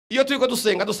iyo turiko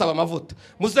dusenga dusaba amavuta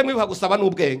muze mwibuka gusaba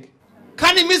n'ubwenge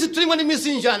kandi iminsi turimo n'imisi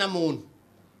y'injana muntu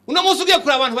uno munsi ugiye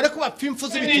kuri abantu bareko bapfa impfu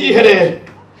z'ibitiherere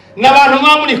n'abantu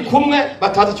mwa muri kumwe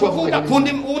bataza kibavuga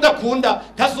udakunda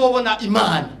ntazobona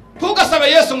imana tugasabe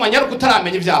Yesu mwanyara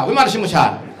kutaramenya ibyawe imana ishimwe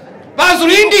cyane banza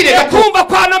urindire gakumva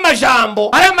kwa n'amajambo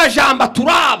aya majambo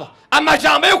turaba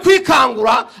amajambo yo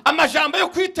kwikangura amajambo yo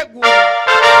kwitegura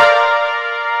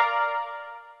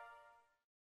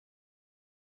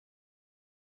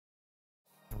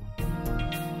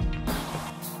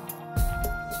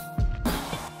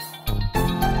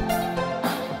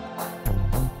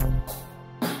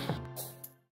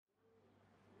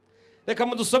reka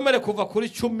mudusomere kuva kuri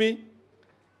 10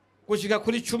 gushika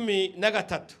kuri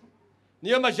 13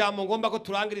 niyo majambo ngomba ko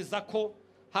turangiriza ko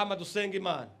hama dusenga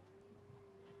Imana.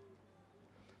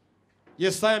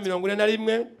 Yesaya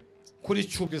 41 kuri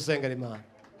 10 dusengera Imana.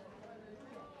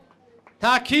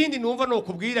 Nta kindi numva no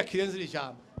kubwira kirenze iri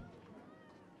jambo.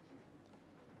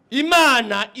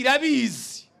 Imana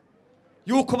irabizi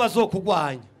yuko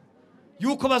bazokugwanya,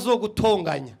 yuko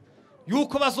bazogutonganya,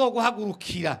 yuko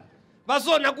bazoguhagurukira,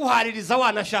 bazonaguhaririza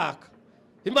wanashaka.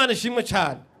 Imana ishimwe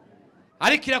cyane.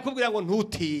 Ariko irakubwira ngo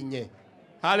ntutinye.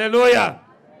 Haleluya.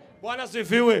 Bwana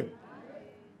sifiwe.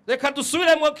 Reka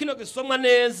dusubiremo kino gisomwa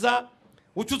neza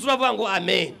ucuzura avuga ngo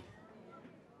amen.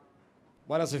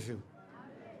 Bwana sifiwe.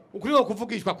 Ukuri ngo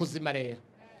kuvugishwa kuzima rero.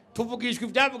 Tuvugishwa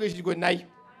ibyavugishijwe nayo.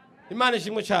 Imana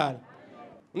ishimwe cyane.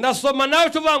 Ndasoma nawe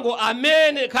tuvuga ngo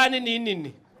amen kandi ni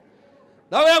nini.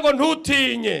 Nawe ngo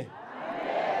ntutinye.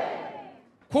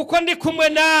 Kuko ndi kumwe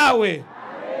nawe.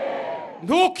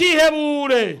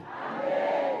 Ntukihebure.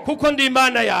 Kuko ndi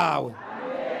Imana yawe.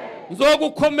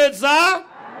 Nzogukomeza,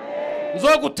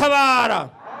 nzogutabara,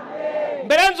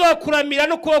 mbere nzokuramira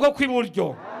n'ukuboko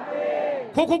kw'iburyo,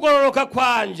 kuko ugororoka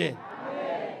kwanje.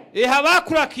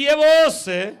 Abakurakiye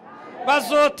bose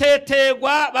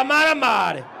bazotetegwa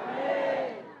bamaramare,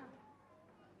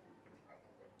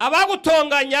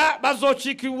 abagutonganya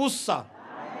bazocika ubusa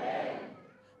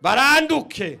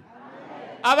baranduke,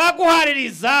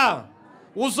 abaguhaririza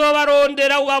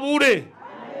uzobarondera ubabure,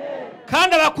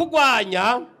 kandi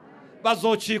abakugwanya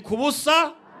bazocika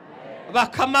ubusa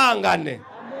bakamangane.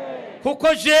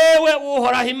 Kuko jewe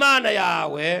uhoraho Imana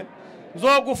yawe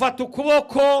nzogufata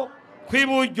ukuboko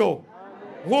kw'iburyo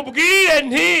nkubwire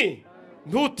nti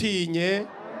ntutinye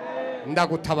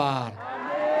ndagutabara.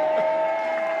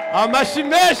 Amashi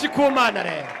menshi ku Mana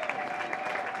rero.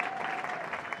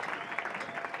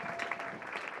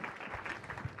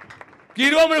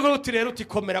 Bwira uwo muri guruti rero uti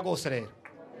komera gose rero.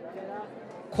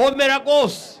 Komera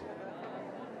gose.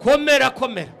 Komera.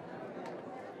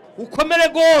 Ukomere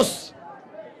gose.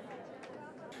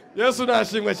 Yesu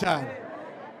nashimwe cyane.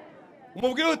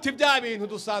 Umubwire uti bya bintu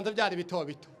dusanze byari bito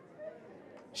bito.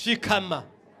 Shikama.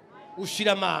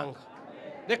 Ushiramanga.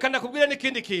 Reka ndakubwire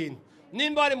n'ikindi kintu.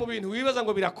 Nimba ari mu bintu wibaza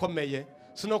ngo birakomeye,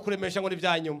 sinokuremesha ngo ni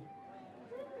byanyuma.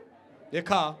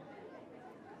 Reka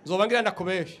nzobangira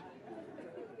ndakubesha.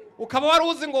 Ukaba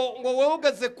waruzi ngo wewe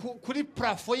ugeze kuri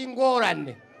plafo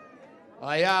y'ingorane.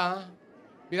 Aya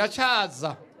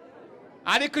biracaza.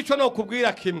 Ariko icyo no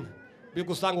kubwira kimwe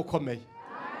bigusanga ukomeye.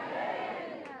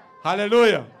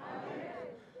 Haleluya.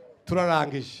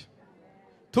 Turarangije.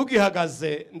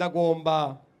 Tugihagaze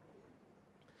ndagomba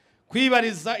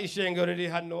kwibariza ishengero riri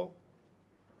hano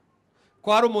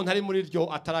ko hari umuntu ari muri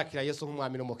ryo atarakira Yesu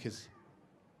nk'umwami n'umukiza.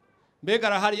 Mbega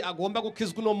arahari agomba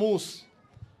gukizwa no munsi.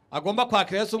 Agomba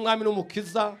kwakira Yesu umwami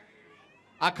n'umukiza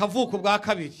akavuka bwa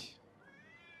kabiri.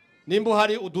 Nimba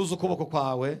uhari uduze ukuboko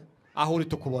kwawe aho uri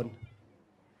tukubona.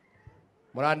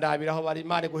 Murandabiraho bari.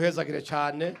 Imana guhezagire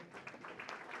cyane.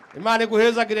 Imana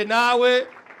guhezagire nawe.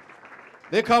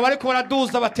 Reka bari ko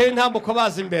baraduza batera intambuko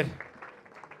baza imbere.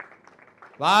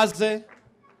 Baze.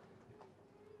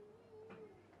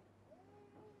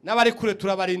 N'abari kure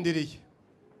turabarindiriye.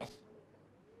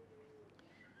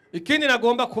 Ikindi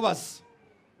nagomba kubaza.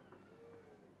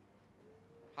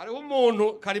 Hariho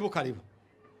umuntu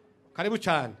karibu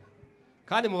cyane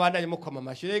kandi mubandanye mukoma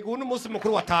amashi. Rego uno munsi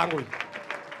mukuru watanguye.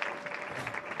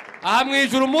 Aha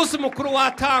mwijuru umunsi mukuru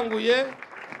watanguye.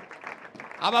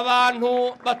 Aba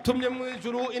bantu batumye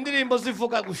mwijuru indirimbo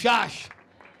zivuga gushasha.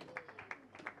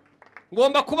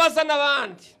 Ngomba kubaza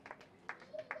n'abandi.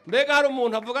 Mbega hari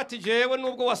umuntu avuga ati jewe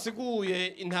nubwo wasiguye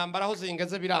intambara aho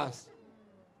zingeze biranse.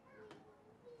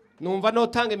 Numva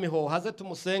notanga imihoho haze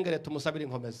tumusengere tumusabire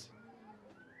inkomezi.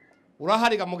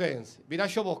 Urahariga mugenzi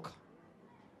birashoboka.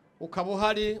 Ukaba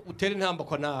uhari utera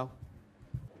intambuko nawe.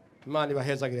 Imana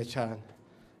ibahezagire cyane.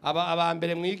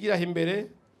 Abambere mwigiraho imbere,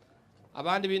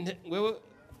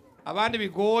 abandi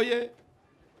bigoye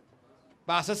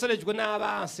baseserejwe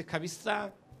n'abansi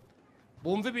kabisa.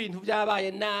 bumva ibintu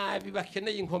byabaye nabi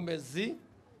bakeneye inkomezi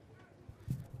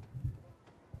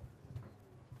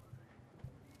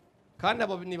kandi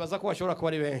abo nibaza ko bashobora kuba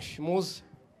ari benshi muze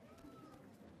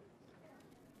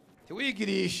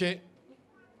ntiwigirishe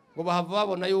ngo bahava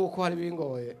babona yuko hari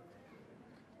bingoye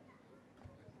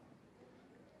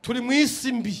turi mu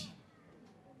isi mbi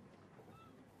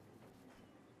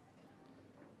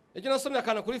ejo nasomye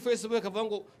akantu kuri Facebook kavuga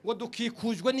ngo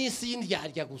dukikujwe n'isi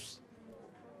y'indyarya gusa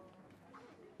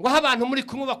ngo aho abantu muri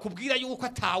kumwe bakubwira yuko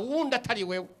atawundi atari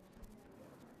wewe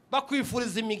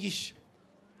bakwifuriza imigisha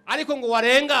ariko ngo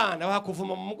warengana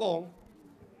bakuvuma mu mugongo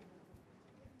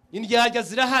indyarya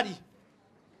zirahari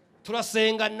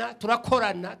turasengana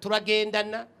turakorana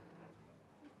turagendana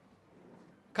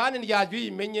kandi indyarya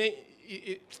uyimenye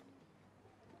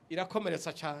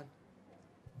irakomeretsa cyane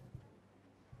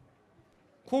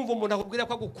kumva umuntu akubwira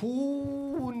ko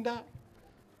agukunda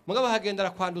mugabo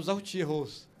hagendera kwanduza aho uciye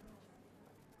hose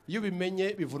iyo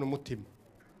ubimenye bivuna umutima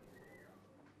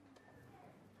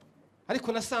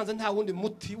ariko nasanze nta wundi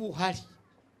muti uhari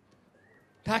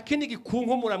nta kindi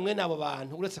gikunkumura mwe n'abo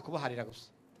bantu uretse kubaharira gusa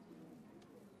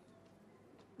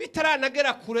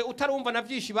bitaranagera kure utarumva na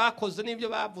byinshi bakoze n'ibyo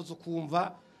bavuze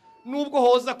ukumva nubwo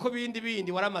hoza ko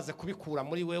bindi waramaze kubikura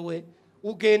muri wewe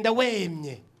ugenda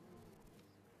wemye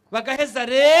bagaheza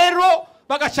rero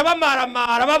bagaca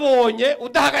bamaramara babonye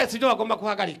udahagaritse ibyo bagomba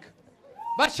guhagarika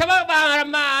baca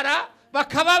bamaramara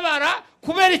bakababara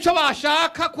kubera icyo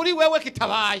bashaka kuri wewe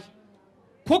kitabaye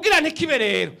kugira ntikibe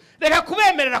rero reka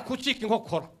kubemerera kucika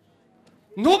inkokora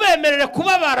ntubemerere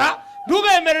kubabara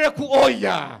ntubemerere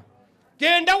oya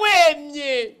genda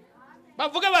wemye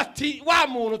bavuga bati wa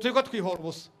muntu turiko twihora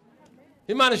ubusa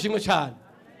Imana ishimwe cyane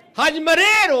hanyuma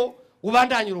rero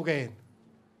ubandanye urugendo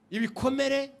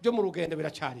ibikomere byo mu rugendo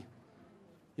biracari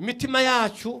imitima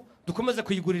yacu dukomeze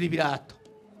kuyigurira ibirato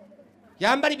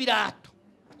yambara ibirato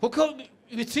kuko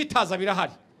ibitsitaza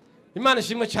birahari Imana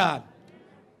ishimwe cyane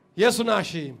Yesu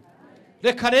nashimwe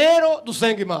reka rero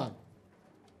dusenga Imana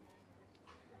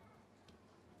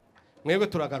mwebwe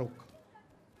turagaruka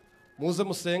muze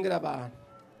musengera abantu